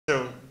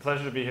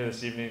pleasure to be here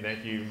this evening.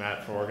 Thank you,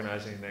 Matt, for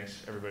organizing.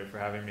 Thanks, everybody, for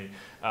having me.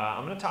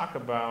 I'm going to talk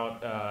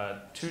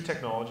about two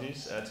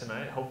technologies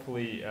tonight.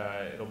 Hopefully,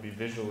 it'll be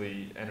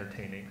visually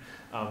entertaining.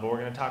 But we're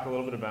going to talk a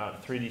little bit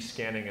about 3D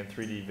scanning and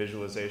 3D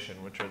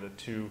visualization, which are the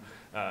two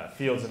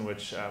fields in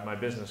which my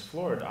business,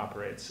 Floored,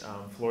 operates.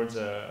 Floored's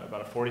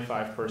about a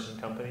 45-person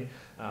company.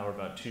 We're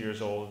about 2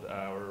 years old.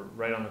 We're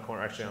right on the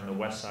corner, actually on the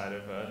west side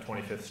of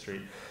 25th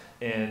Street.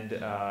 And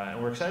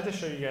we're excited to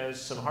show you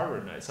guys some hardware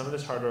tonight. Some of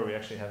this hardware we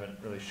actually haven't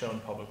really shown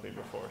publicly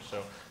before,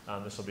 so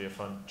this will be a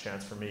fun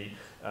chance for me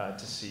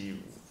to see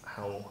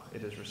how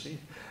it is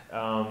received.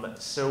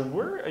 So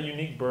we're a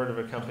unique bird of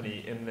a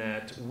company in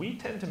that we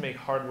tend to make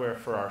hardware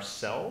for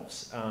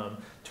ourselves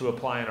to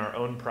apply in our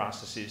own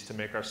processes to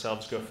make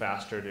ourselves go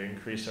faster, to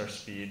increase our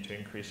speed, to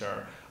increase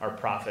our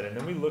profit. And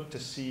then we look to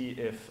see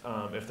if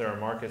there are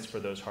markets for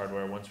those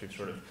hardware once we've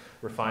sort of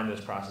refined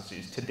those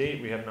processes. To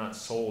date, we have not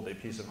sold a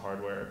piece of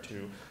hardware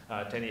to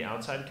any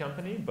outside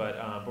company,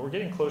 but we're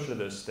getting closer to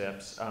those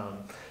steps.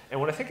 And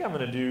what I think I'm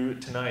going to do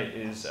tonight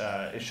is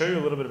show you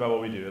a little bit about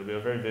what we do. It'll be a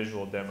very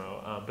visual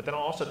demo, but then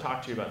I'll also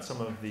talk to you about some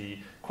of the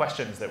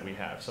questions that we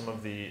have, some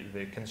of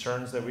the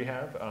concerns that we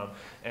have,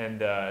 and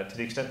to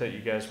the extent that you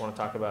guys want to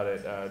talk about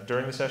it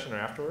during the session or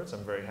afterwards,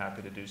 I'm very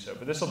happy to do so.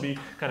 But this will be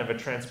kind of a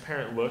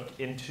transparent look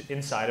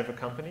inside of a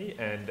company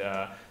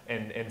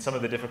and some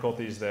of the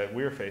difficulties that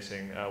we're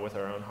facing with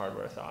our own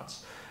hardware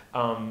thoughts.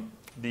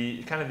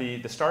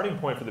 The starting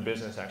point for the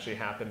business actually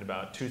happened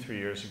about 2-3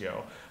 years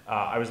ago.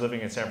 I was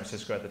living in San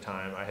Francisco at the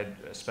time. I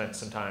had spent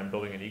some time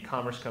building an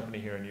e-commerce company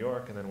here in New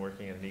York and then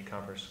working in an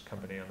e-commerce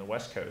company on the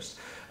West Coast.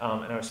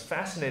 And I was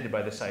fascinated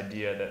by this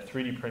idea that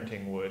 3D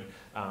printing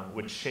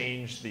would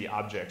change the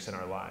objects in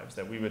our lives,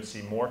 that we would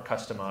see more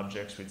custom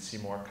objects, we'd see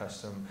more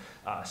custom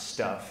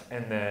stuff,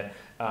 and that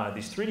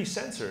these 3D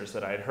sensors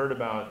that I had heard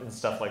about in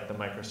stuff like the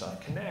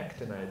Microsoft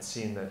Kinect, and I had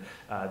seen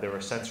that there were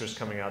sensors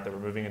coming out that were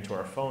moving into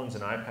our phones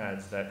and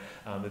iPads, that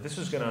this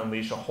was going to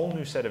unleash a whole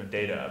new set of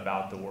data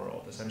about the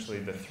world, essentially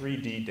the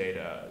 3D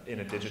data in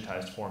a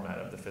digitized format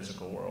of the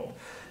physical world.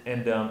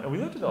 And we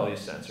looked at all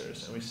these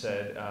sensors, and we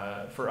said,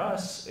 for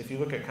us, if you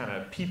look at kind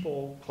of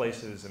people,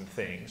 places, and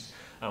things,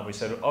 we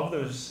said, of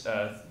those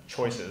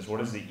choices,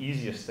 what is the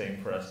easiest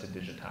thing for us to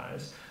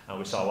digitize?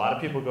 We saw a lot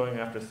of people going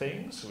after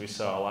things. We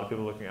saw a lot of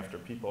people looking after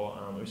people.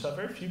 We saw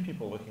very few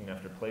people looking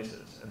after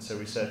places. And so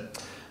we said,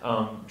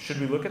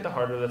 should we look at the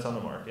hardware that's on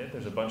the market?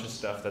 There's a bunch of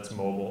stuff that's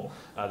mobile.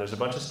 There's a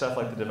bunch of stuff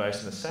like the device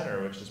in the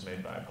center, which is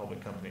made by a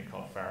public company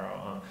called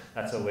Faro.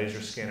 That's a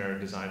laser scanner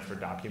designed for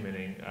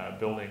documenting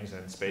buildings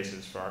and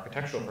spaces for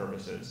architectural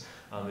purposes.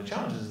 The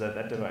challenge is that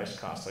that device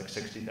costs like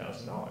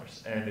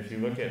 $60,000. And if you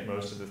look at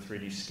most of the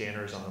 3D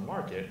scanners on the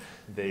market,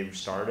 they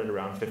start at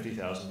around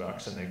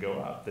 $50,000 and they go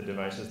up. The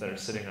devices that are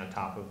sitting on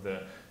top of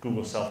the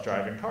Google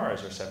self-driving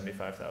cars are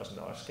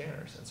 $75,000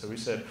 scanners. And so we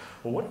said,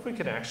 well, what if we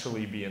could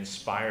actually be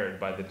inspired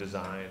by the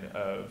design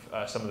of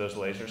some of those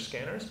laser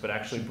scanners, but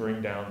actually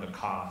bring down the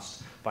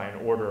cost by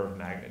an order of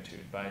magnitude,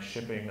 by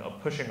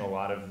pushing a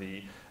lot of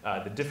the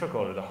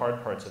difficult or the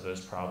hard parts of those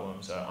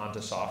problems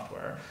onto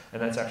software.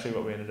 And that's actually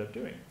what we ended up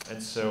doing.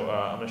 And so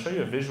I'm going to show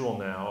you a visual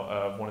now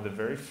of one of the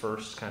very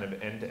first kind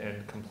of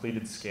end-to-end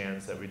completed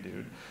scans that we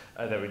did.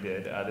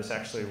 This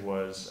actually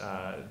was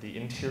the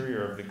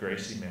interior of the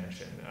Gracie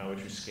Mansion,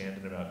 which we scanned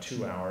in about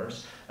 2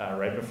 hours,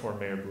 right before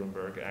Mayor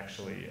Bloomberg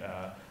actually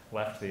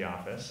left the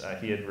office.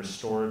 He had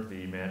restored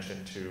the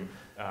mansion to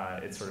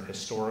its sort of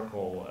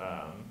historical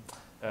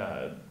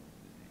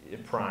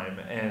prime,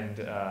 and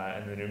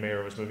the new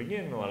mayor was moving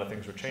in, a lot of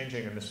things were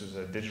changing, and this was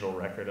a digital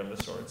record of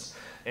the sorts.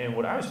 And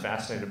what I was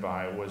fascinated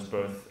by was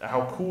both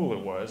how cool it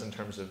was in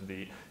terms of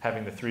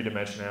having the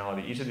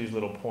three-dimensionality. Each of these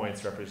little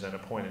points represent a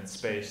point in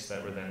space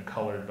that were then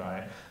colored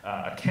by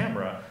a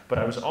camera, but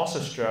I was also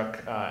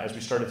struck as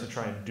we started to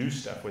try and do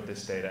stuff with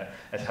this data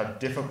as how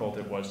difficult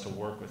it was to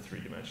work with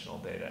three-dimensional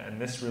data.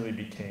 And this really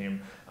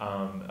became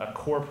a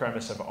core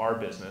premise of our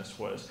business,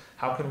 was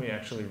how can we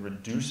actually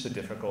reduce the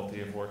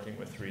difficulty of working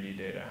with 3D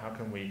data? How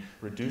can we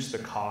reduce the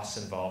costs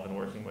involved in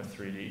working with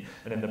 3D?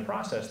 And in the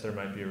process, there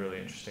might be a really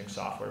interesting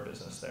software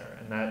business there.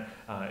 And that,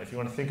 if you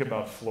want to think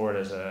about Floored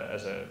as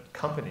a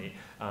company,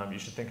 you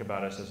should think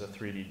about us as a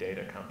 3D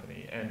data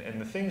company.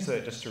 And the things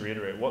that, just to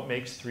reiterate, what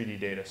makes 3D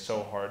data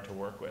so hard to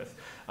work with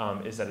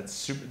is that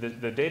it's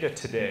the data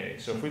today.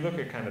 So if we look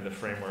at kind of the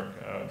framework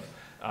of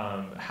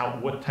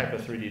what type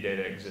of 3D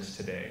data exists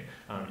today.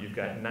 You've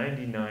got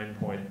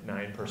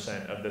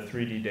 99.9% of the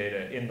 3D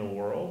data in the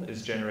world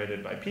is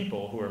generated by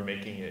people who are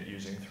making it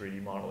using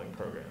 3D modeling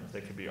programs.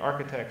 They could be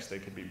architects, they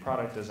could be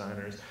product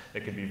designers, they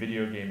could be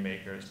video game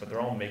makers, but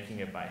they're all making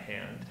it by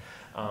hand.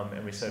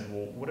 And we said,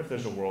 well, what if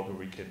there's a world where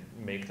we could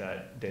make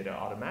that data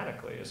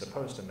automatically as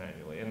opposed to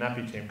manually? And that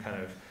became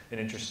kind of an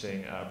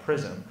interesting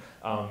prism.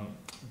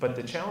 But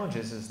the challenge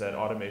is that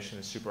automation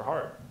is super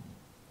hard.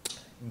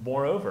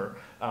 Moreover,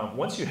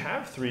 once you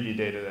have 3D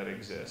data that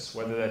exists,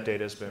 whether that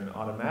data has been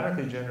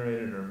automatically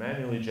generated or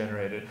manually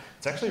generated,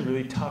 it's actually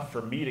really tough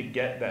for me to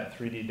get that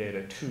 3D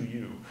data to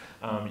you.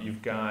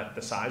 You've got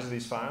the size of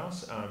these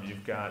files,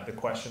 you've got the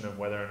question of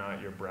whether or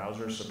not your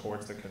browser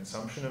supports the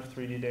consumption of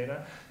 3D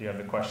data, you have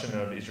the question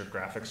of is your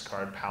graphics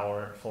card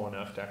powerful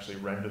enough to actually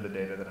render the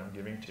data that I'm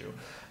giving to.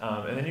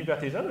 And then you've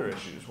got these other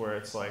issues where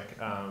it's like,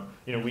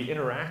 we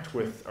interact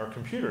with our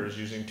computers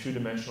using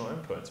two-dimensional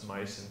inputs,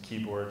 mice and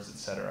keyboards,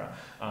 etc.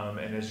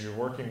 And as you're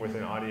working with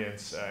an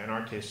audience, in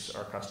our case,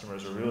 our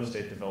customers are real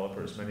estate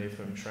developers, many of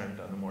whom trend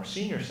on the more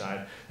senior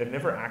side, they've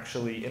never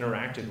actually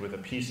interacted with a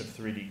piece of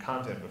 3D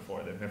content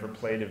before. They've never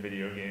played a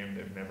video game.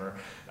 They've never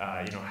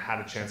had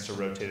a chance to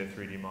rotate a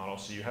 3D model.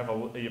 So you have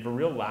a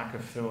real lack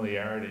of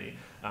familiarity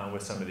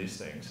with some of these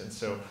things. And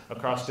so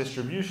across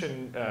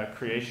distribution,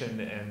 creation,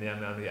 and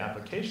then on the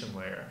application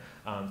layer,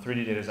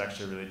 3D data is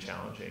actually really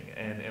challenging.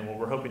 And what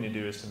we're hoping to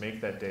do is to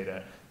make that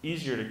data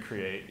easier to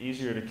create,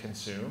 easier to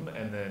consume,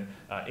 and then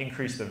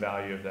increase the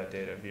value of that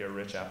data via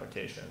rich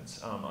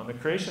applications. On the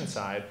creation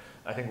side,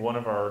 I think one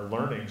of our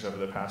learnings over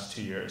the past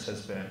 2 years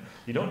has been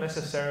you don't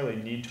necessarily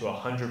need to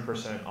 100%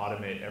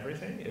 automate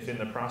everything if in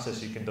the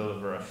process you can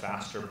deliver a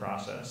faster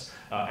process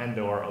and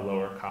or a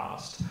lower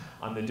cost.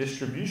 On the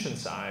distribution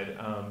side,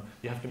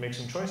 you have to make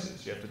some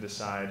choices. You have to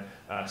decide,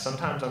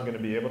 sometimes I'm going to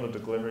be able to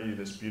deliver you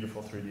this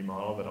beautiful 3D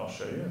model that I'll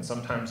show you, and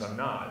sometimes I'm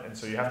not. And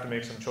so you have to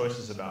make some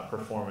choices about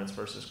performance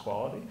versus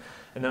quality.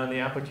 And then on the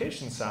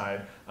application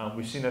side,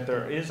 we've seen that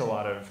there is a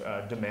lot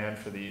of demand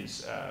for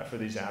these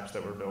apps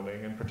that we're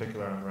building, in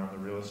particular around the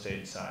real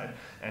estate side.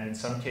 And in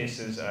some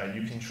cases,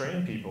 you can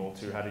train people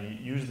to how to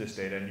use this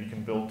data, and you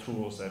can build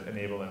tools that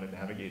enable them to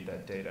navigate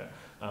that data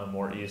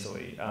more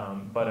easily.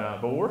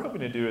 But what we're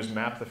hoping to do is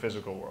map the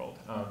physical world.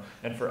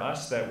 And for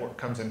us, that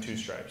comes in two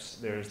stripes.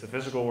 There's the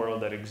physical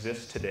world that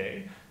exists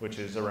today, which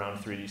is around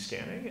 3D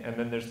scanning, and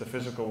then there's the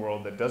physical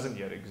world that doesn't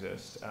yet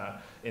exist.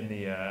 In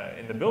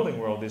the building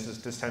world,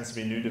 this tends to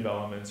be new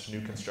developments,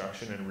 new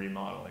construction, and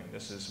remodeling.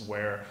 This is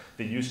where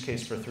the use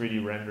case for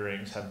 3D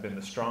renderings have been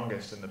the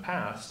strongest in the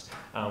past.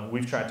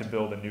 We've tried to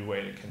build a new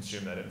way to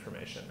consume that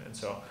information, and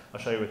so I'll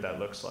show you what that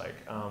looks like.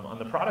 On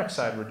the product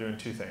side, we're doing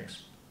two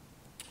things.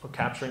 We're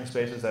capturing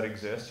spaces that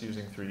exist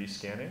using 3D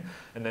scanning,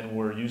 and then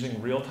we're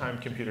using real-time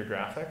computer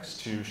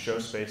graphics to show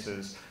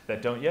spaces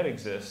that don't yet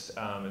exist,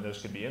 and those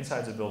could be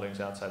insides of buildings,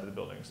 outside of the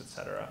buildings,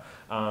 etc.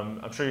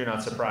 I'm sure you're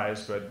not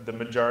surprised, but the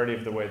majority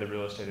of the way the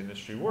real estate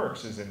industry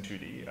works is in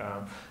 2D.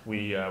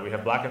 We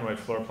have black and white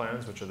floor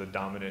plans, which are the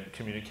dominant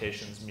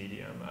communications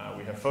medium.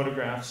 We have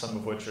photographs, some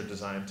of which are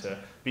designed to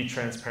be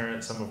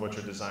transparent, some of which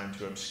are designed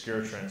to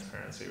obscure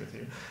transparency with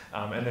you.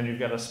 And then you've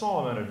got a small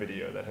amount of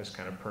video that has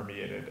kind of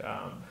permeated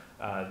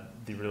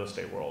the real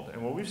estate world.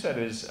 And what we've said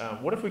is,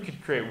 what if we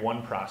could create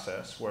one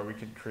process where we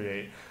could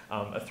create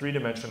a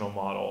three-dimensional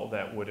model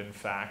that would in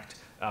fact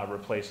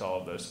replace all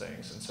of those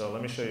things. And so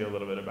let me show you a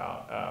little bit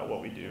about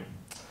what we do.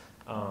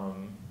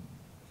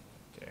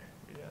 Okay,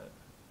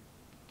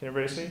 can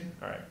everybody see?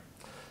 All right.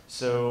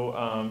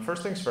 So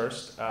first things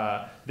first,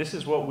 this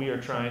is what we are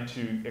trying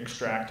to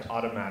extract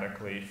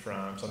automatically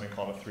from something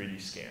called a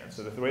 3D scan.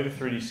 So the way the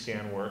 3D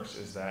scan works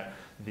is that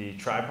the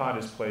tripod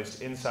is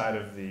placed inside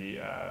of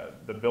the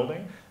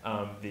building.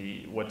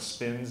 What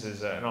spins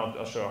is, and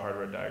I'll show a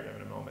hardware diagram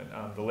in a moment.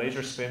 The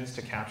laser spins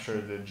to capture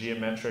the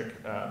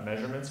geometric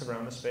measurements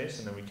around the space,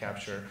 and then we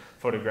capture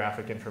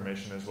photographic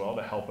information as well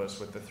to help us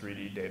with the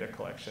 3D data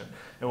collection.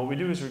 And what we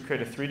do is we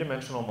create a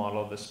three-dimensional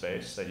model of the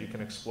space that you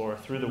can explore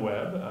through the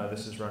web.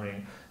 This is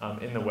running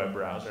in the web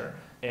browser.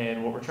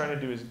 And what we're trying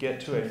to do is get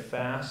to a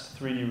fast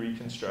 3D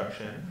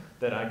reconstruction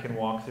that I can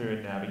walk through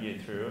and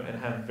navigate through and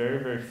have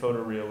very, very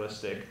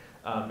photorealistic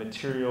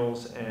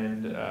materials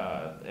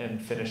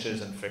and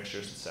finishes and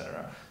fixtures,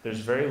 etc. There's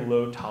very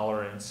low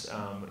tolerance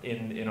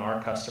in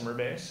our customer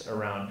base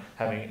around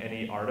having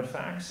any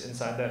artifacts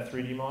inside that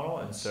 3D model.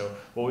 And so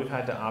what we've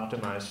had to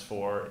optimize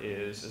for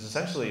is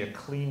essentially a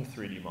clean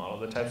 3D model,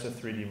 the types of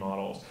 3D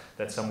models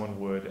that someone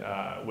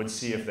would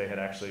see if they had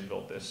actually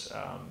built this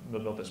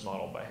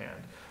model by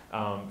hand.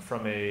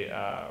 From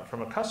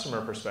a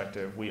customer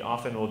perspective, we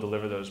often will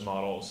deliver those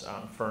models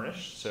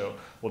furnished, so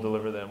we'll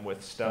deliver them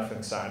with stuff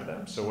inside of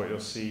them. So what you'll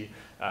see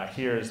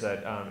here is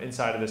that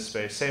inside of this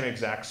space, same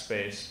exact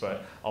space,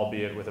 but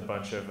albeit with a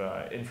bunch of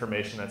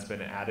information that's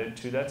been added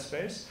to that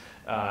space.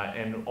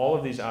 And all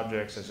of these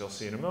objects, as you'll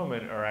see in a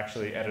moment, are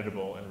actually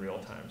editable in real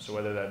time. So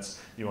whether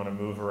that's you want to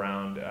move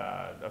around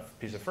a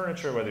piece of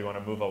furniture, whether you want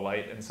to move a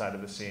light inside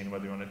of the scene,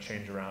 whether you want to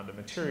change around a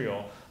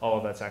material, all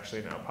of that's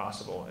actually now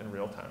possible in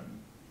real time.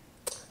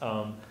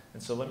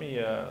 And so let me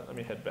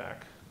head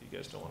back. You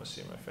guys don't want to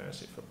see my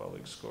fantasy football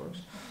league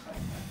scores.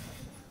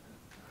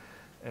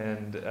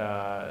 And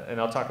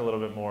I'll talk a little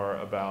bit more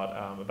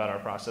about our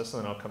process,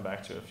 and then I'll come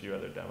back to a few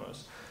other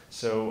demos.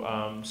 So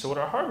what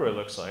our hardware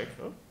looks like.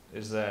 Oh,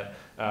 is that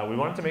we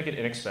wanted to make it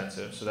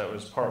inexpensive. So that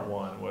was part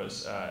one,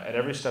 was at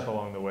every step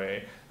along the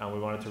way, we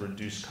wanted to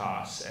reduce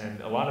costs.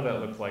 And a lot of that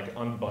looked like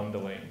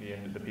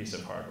unbundling the piece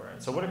of hardware.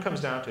 And so what it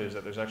comes down to is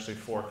that there's actually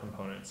 4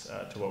 components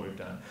to what we've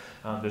done.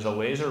 There's a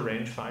laser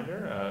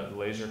rangefinder. The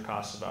laser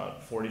costs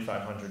about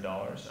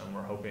 $4,500, and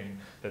we're hoping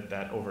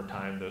that over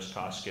time those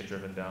costs get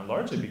driven down,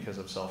 largely because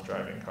of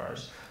self-driving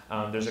cars.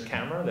 There's a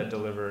camera that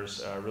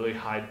delivers really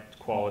high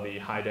quality,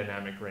 high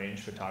dynamic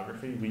range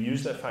photography. We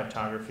use that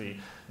photography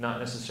not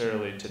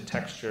necessarily to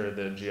texture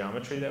the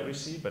geometry that we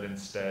see, but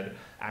instead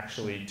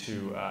actually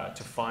to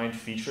find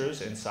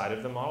features inside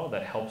of the model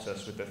that helps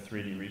us with the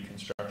 3D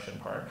reconstruction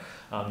part.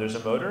 There's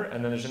a motor,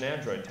 and then there's an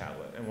Android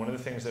tablet. And one of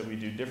the things that we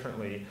do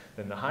differently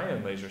than the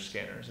high-end laser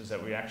scanners is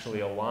that we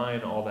actually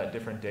align all that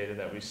different data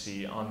that we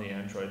see on the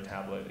Android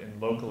tablet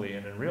locally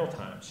and in real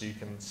time. So you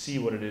can see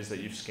what it is that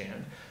you've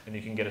scanned, and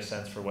you can get a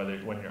sense for whether,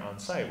 when you're on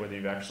site, whether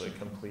you've actually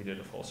completed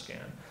a full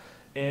scan.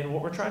 And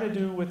what we're trying to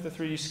do with the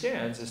 3D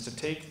scans is to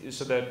take,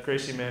 so that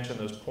Gracie mentioned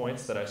those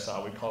points that I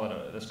saw, we call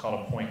it that's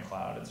called a point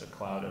cloud. It's a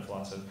cloud of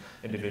lots of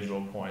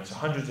individual points.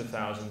 Hundreds of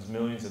thousands,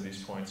 millions of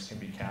these points can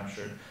be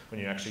captured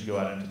when you actually go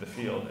out into the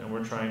field. And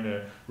we're trying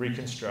to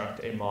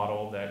reconstruct a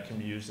model that can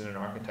be used in an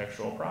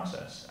architectural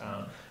process.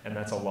 And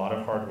that's a lot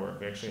of hard work.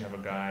 We actually have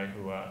a guy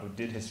who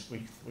did his,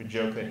 we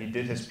joke that he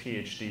did his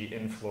PhD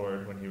in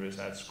Floored when he was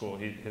at school.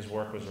 His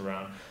work was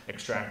around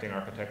extracting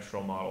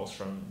architectural models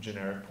from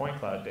generic point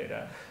cloud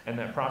data.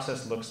 And that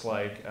process looks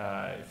like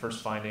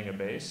first finding a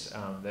base,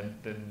 then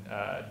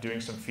doing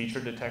some feature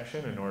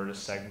detection in order to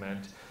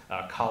segment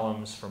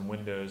columns from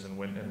windows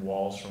and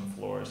walls from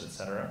floors,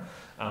 etc.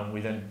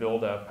 We then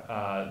build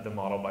up the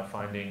model by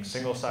finding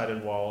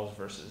single-sided walls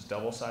versus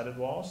double-sided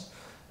walls,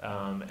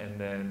 and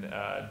then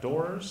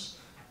doors.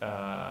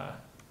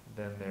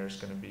 Then there's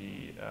going to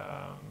be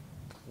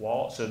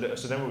wall. So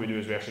then what we do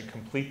is we actually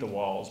complete the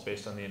walls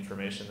based on the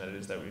information that it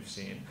is that we've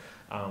seen.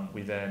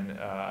 We then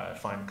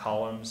find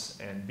columns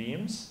and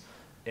beams,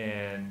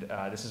 and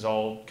this is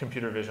all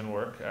computer vision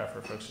work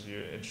for folks of you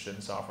interested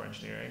in software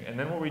engineering. And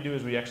then what we do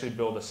is we actually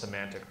build a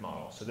semantic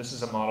model. So this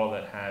is a model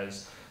that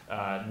has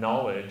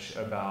knowledge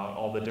about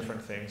all the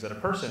different things that a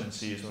person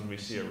sees when we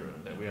see a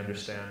room, that we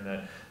understand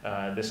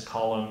that this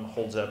column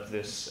holds up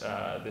this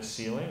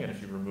ceiling, and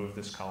if you remove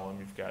this column,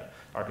 you've got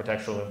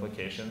architectural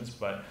implications,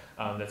 but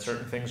that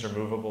certain things are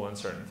movable and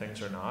certain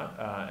things are not.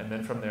 And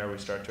then from there, we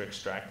start to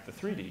extract the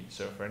 3D.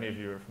 So for any of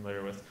you who are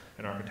familiar with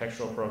an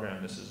architectural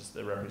program, this is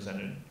the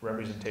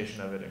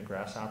representation of it in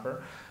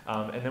Grasshopper.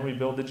 And then we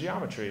build the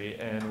geometry,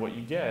 and what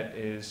you get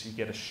is you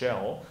get a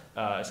shell,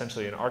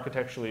 essentially an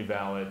architecturally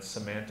valid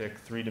semantic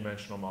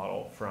three-dimensional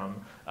model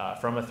from a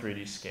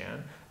 3D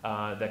scan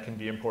that can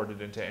be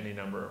imported into any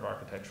number of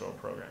architectural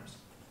programs.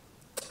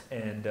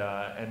 And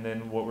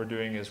then what we're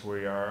doing is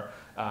we have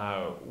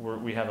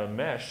a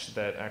mesh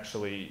that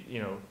actually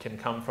can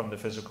come from the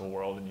physical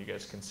world, and you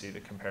guys can see the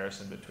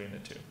comparison between the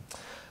two.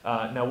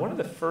 Now, one of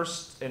the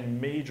first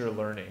and major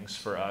learnings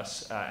for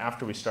us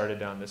after we started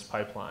down this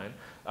pipeline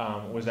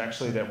was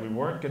actually that we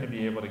weren't going to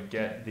be able to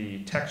get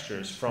the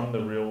textures from the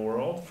real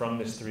world, from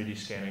this 3D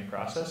scanning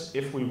process,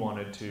 if we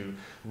wanted to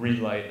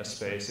relight a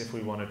space, if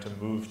we wanted to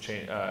move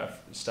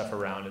stuff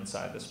around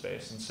inside the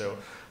space. And so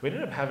we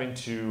ended up having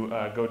to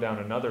go down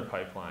another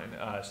pipeline.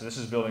 So this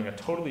is building a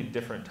totally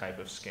different type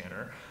of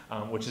scanner,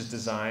 which is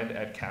designed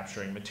at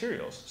capturing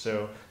materials.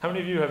 So how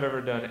many of you have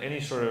ever done any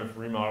sort of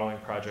remodeling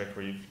project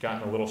where you've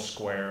gotten a little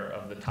square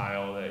of the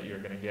tile that you're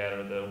going to get,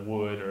 or the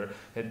wood, or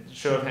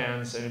show of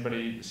hands,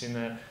 anybody seen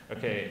that?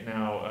 Okay,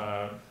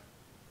 now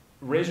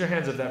raise your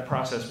hands if that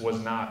process was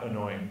not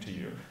annoying to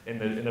you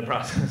in the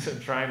process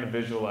of trying to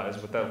visualize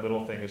what that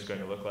little thing is going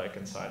to look like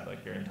inside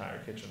like your entire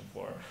kitchen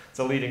floor. It's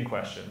a leading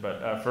question,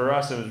 but for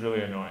us it was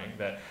really annoying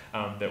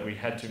that we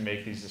had to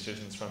make these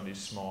decisions from these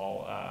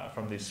small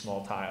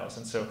tiles.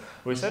 And so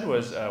what we said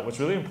was what's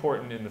really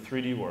important in the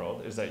 3D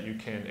world is that you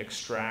can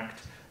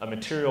extract a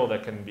material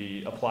that can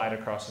be applied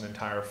across an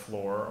entire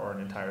floor or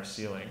an entire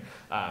ceiling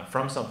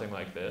from something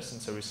like this.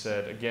 And so we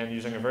said, again,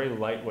 using a very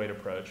lightweight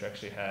approach, we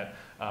actually had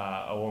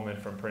a woman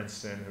from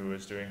Princeton who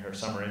was doing her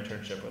summer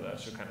internship with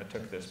us who kind of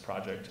took this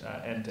project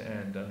end to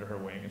end under her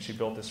wing, and she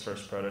built this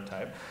first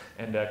prototype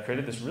and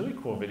created this really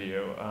cool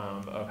video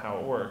of how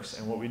it works.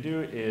 And what we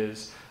do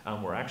is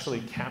we're actually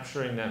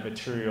capturing that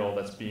material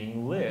that's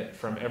being lit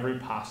from every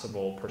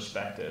possible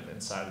perspective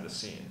inside of the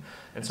scene.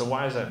 And so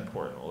why is that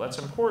important? Well, that's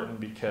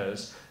important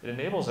because it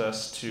enables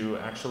us to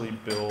actually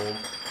build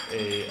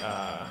a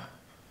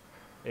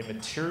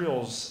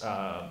materials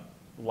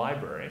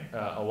library,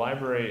 a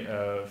library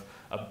of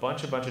a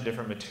bunch of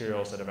different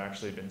materials that have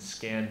actually been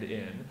scanned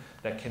in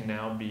that can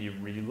now be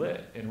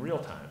relit in real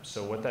time.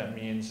 So what that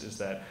means is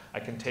that I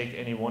can take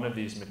any one of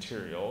these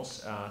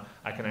materials,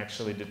 I can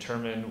actually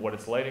determine what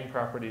its lighting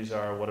properties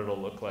are, what it'll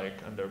look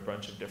like under a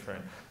bunch of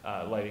different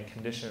lighting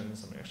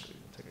conditions. Let me actually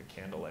take a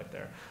candlelight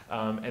there.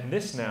 And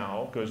this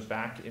now goes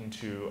back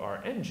into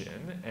our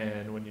engine,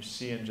 and when you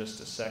see in just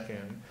a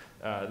second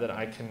that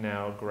I can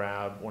now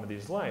grab one of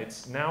these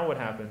lights, now what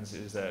happens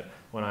is that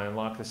when I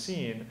unlock the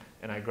scene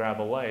and I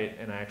grab a light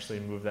and I actually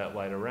move that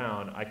light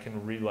around, I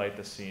can relight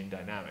the scene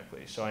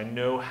dynamically. So I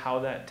know how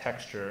that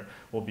texture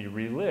will be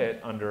relit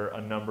under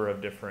a number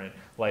of different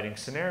lighting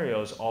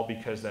scenarios, all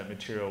because that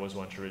material was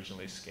once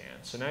originally scanned.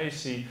 So now you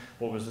see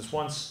what was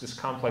this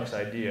complex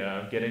idea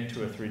of getting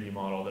to a 3D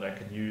model that I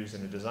could use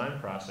in a design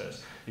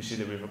process. You see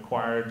that we've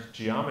acquired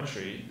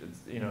geometry,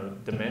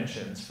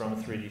 dimensions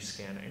from 3D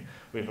scanning.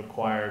 We've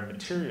acquired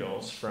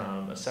materials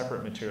from a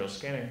separate material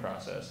scanning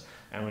process.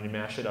 And when you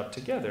mash it up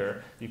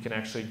together, you can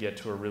actually get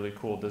to a really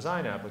cool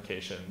design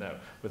application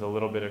that, with a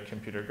little bit of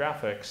computer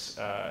graphics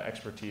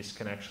expertise,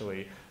 can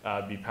actually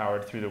be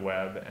powered through the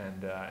web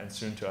and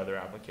soon to other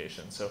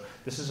applications. So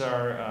this is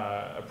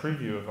a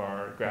preview of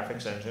our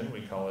graphics engine.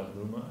 We call it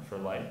Luma for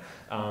light.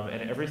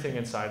 And everything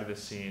inside of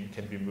this scene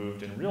can be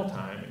moved in real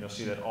time. And you'll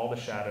see that all the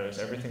shadows,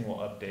 everything will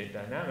update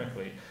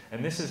dynamically.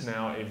 And this is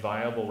now a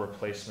viable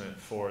replacement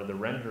for the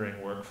rendering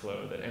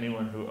workflow that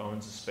anyone who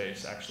owns a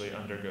space actually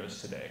undergoes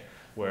today,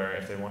 where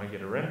if they want to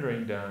get a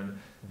rendering done,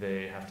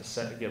 they have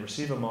to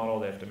receive a model,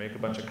 they have to make a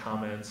bunch of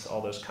comments, all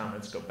those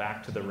comments go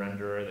back to the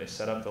renderer, they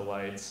set up the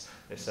lights,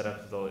 they set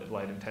up the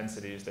light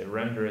intensities, they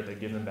render it, they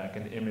give them back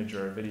an image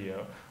or a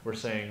video. We're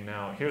saying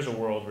now, here's a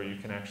world where you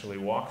can actually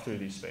walk through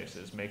these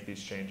spaces, make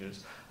these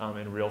changes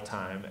in real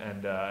time,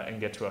 and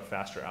get to a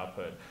faster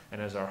output.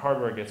 And as our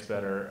hardware gets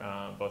better,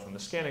 both on the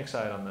scanning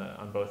side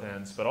on both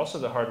ends, but also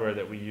the hardware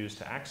that we use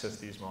to access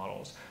these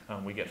models,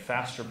 we get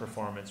faster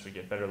performance, we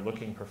get better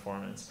looking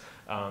performance,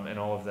 and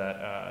all of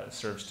that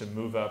serves to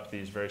move up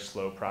these very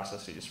slow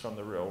processes from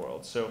the real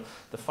world. So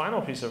the final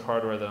piece of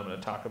hardware that I'm going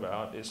to talk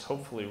about is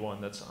hopefully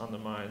one that's on the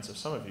minds of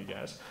some of you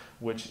guys,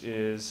 which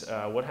is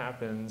what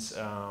happens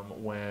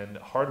when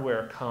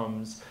hardware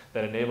comes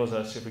that enables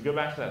us, if we go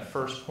back to that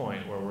first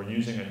point where we're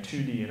using a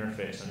 2D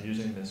interface, I'm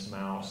using this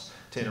mouse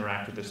to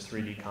interact with this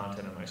 3D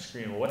content on my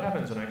screen. Well, what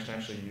happens when I can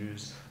actually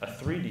use a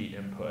 3D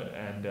input?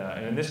 And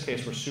in this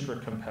case, we're super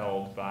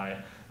compelled by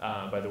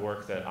the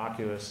work that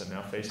Oculus and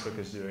now Facebook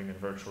is doing in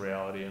virtual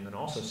reality, and then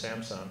also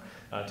Samsung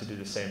to do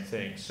the same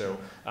thing. So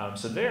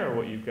there,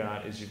 what you've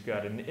got is you've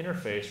got an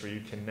interface where you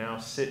can now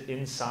sit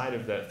inside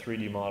of that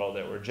 3D model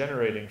that we're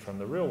generating from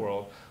the real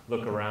world,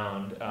 look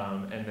around,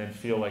 and then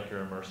feel like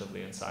you're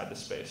immersively inside the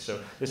space. So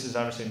this is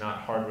obviously not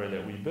hardware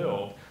that we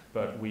build,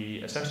 but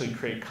we essentially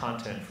create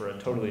content for a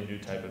totally new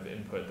type of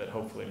input that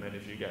hopefully many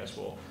of you guys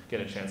will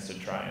get a chance to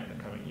try in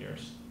the coming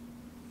years.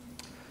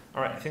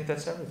 All right, I think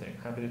that's everything.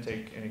 Happy to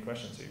take any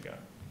questions that you've got.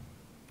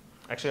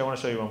 Actually, I want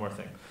to show you one more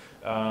thing.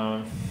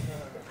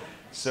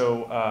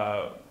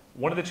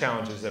 One of the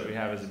challenges that we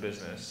have as a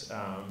business,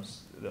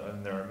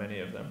 and there are many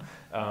of them,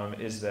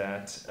 is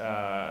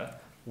that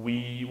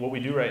what we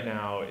do right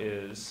now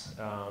is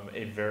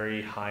a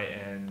very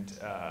high-end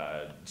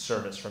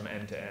service from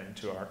end to end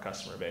to our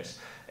customer base.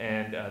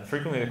 And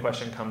frequently the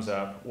question comes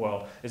up,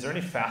 well, is there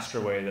any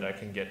faster way that I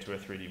can get to a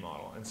 3D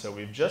model? And so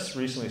we've just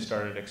recently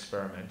started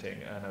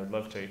experimenting, and I would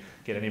love to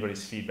get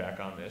anybody's feedback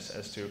on this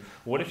as to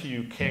what if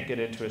you can't get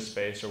into a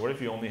space, or what if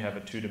you only have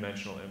a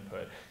two-dimensional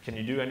input? Can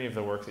you do any of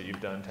the work that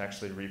you've done to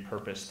actually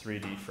repurpose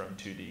 3D from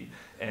 2D?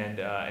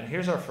 And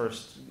here's our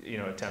first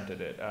attempt at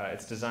it.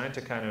 It's designed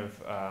to kind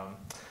of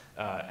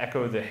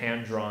echo the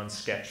hand-drawn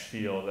sketch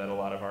feel that a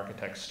lot of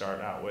architects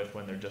start out with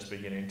when they're just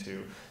beginning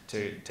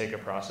to take a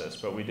process.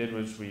 But what we did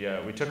was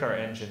we took our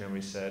engine and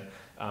we said,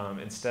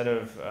 instead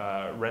of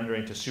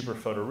rendering to super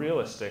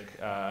photorealistic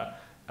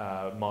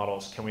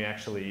models, can we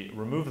actually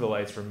remove the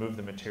lights, remove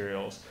the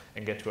materials,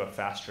 and get to a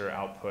faster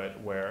output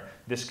where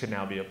this could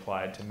now be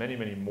applied to many,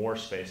 many more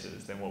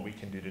spaces than what we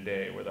can do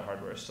today, where the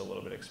hardware is still a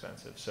little bit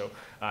expensive. So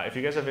if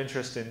you guys have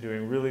interest in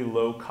doing really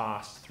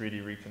low-cost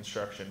 3D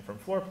reconstruction from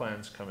floor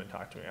plans, come and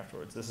talk to me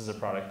afterwards. This is a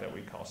product that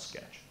we call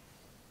Sketch.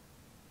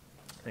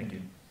 Thank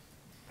you.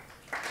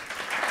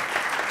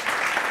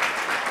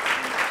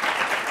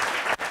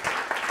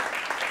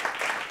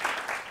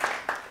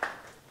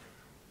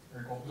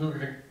 Very cool. So we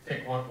can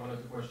take one or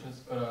two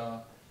questions,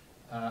 but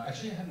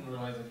actually I hadn't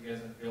realized that you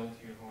guys had built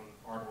your own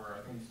hardware.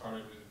 I think you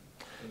started with...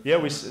 Yeah,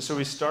 we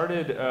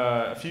started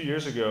a few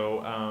years ago.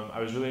 I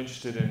was really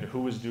interested in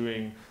who was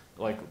doing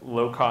like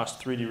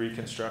low-cost 3D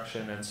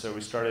reconstruction, and so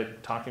we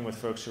started talking with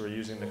folks who were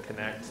using the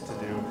Kinect to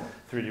do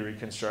 3D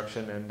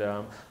reconstruction,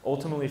 and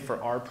ultimately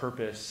for our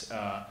purpose,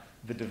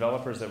 the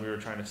developers that we were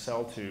trying to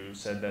sell to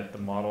said that the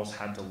models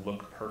had to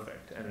look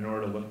perfect, and in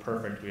order to look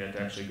perfect, we had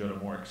to actually go to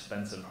more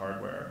expensive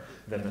hardware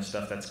than the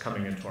stuff that's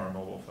coming into our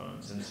mobile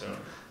phones, and so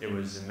it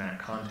was in that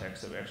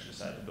context that we actually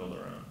decided to build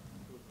our own.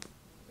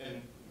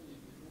 And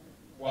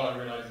while I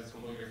realize it's a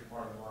completely different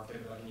part of the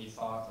market, like any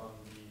thoughts on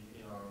the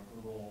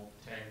Google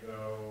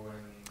Tango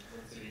and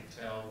City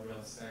Hotel,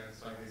 Real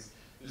Sense, like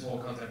this whole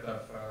concept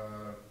of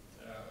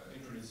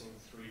introducing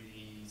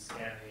 3D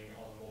scanning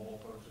on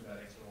mobile phones through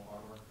that external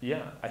hardware?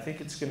 Yeah, I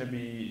think it's going to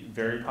be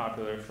very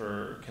popular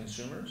for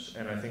consumers,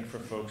 and I think for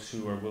folks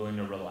who are willing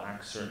to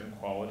relax certain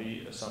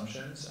quality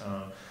assumptions.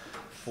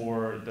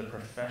 For the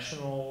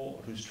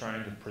professional who's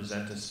trying to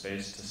present a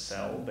space to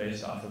sell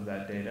based off of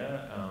that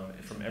data,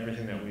 from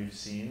everything that we've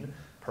seen,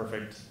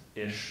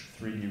 perfect-ish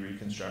 3D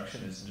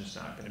reconstruction is just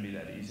not going to be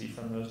that easy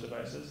from those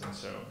devices, and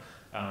so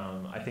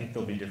I think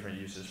there'll be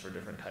different uses for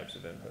different types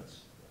of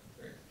inputs.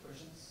 Great.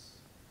 Questions?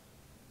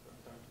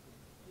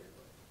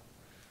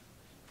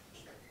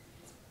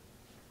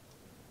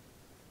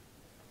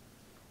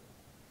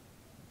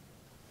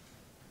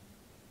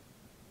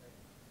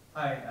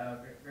 Hi,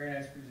 very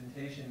nice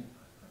presentation.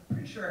 I'm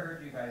pretty sure I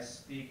heard you guys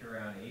speak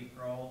around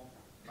April,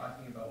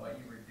 talking about what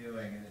you were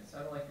doing, and it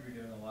sounded like you were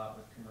doing a lot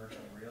with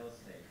commercial real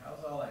estate.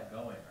 How's all that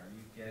going? Are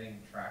you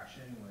getting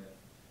traction with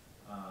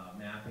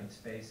mapping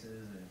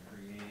spaces and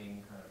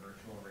creating kind of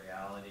virtual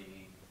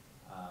reality,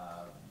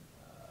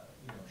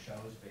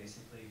 shows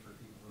basically for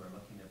people who are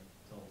looking to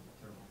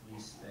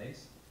lease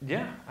space?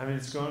 Yeah, I mean,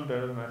 it's going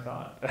better than I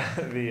thought.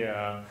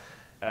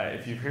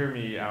 If you hear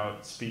me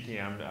out speaking,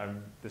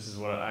 this is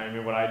what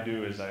what I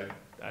do is I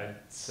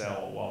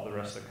sell while the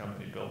rest of the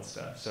company builds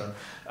stuff. So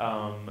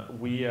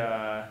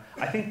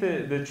I think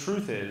the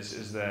truth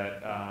is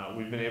that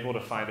we've been able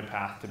to find a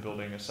path to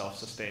building a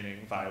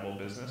self-sustaining, viable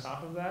business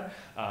off of that.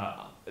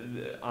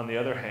 On the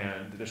other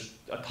hand, there's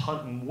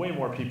way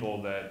more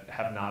people that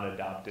have not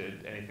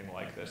adopted anything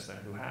like this than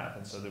who have,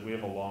 and so that we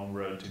have a long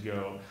road to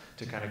go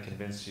to kind of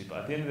convince people.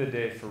 At the end of the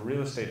day, for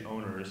real estate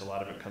owners, a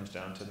lot of it comes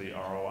down to the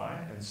ROI,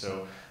 and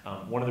so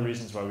one of the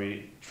reasons why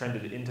we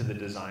trended into the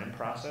design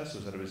process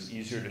was that it was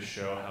easier to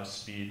show how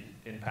speed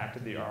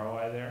impacted the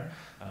ROI there.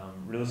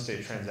 Real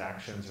estate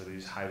transactions are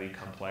these highly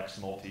complex,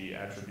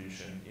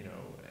 multi-attribution,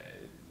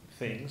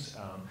 things,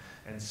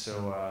 and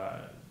so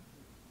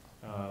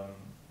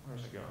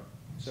where's it going?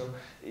 So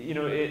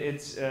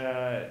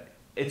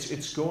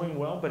it's going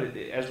well, but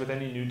as with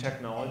any new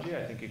technology,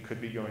 I think it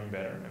could be going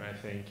better. And I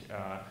think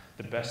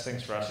the best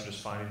things for us are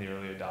just finding the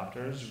early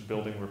adopters,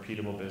 building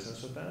repeatable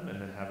business with them,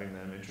 and then having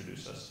them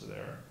introduce us to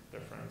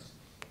their friends.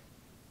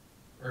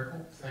 Very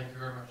cool. Thank you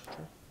very much.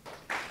 Sure.